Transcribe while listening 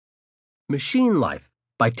Machine Life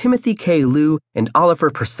by Timothy K. Liu and Oliver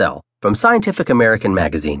Purcell from Scientific American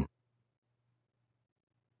magazine.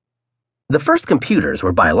 The first computers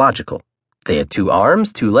were biological. They had 2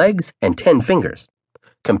 arms, 2 legs, and 10 fingers.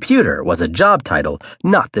 Computer was a job title,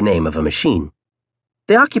 not the name of a machine.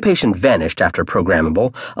 The occupation vanished after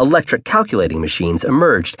programmable, electric calculating machines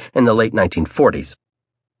emerged in the late 1940s.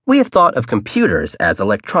 We have thought of computers as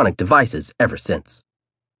electronic devices ever since.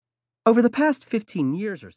 Over the past 15 years or so,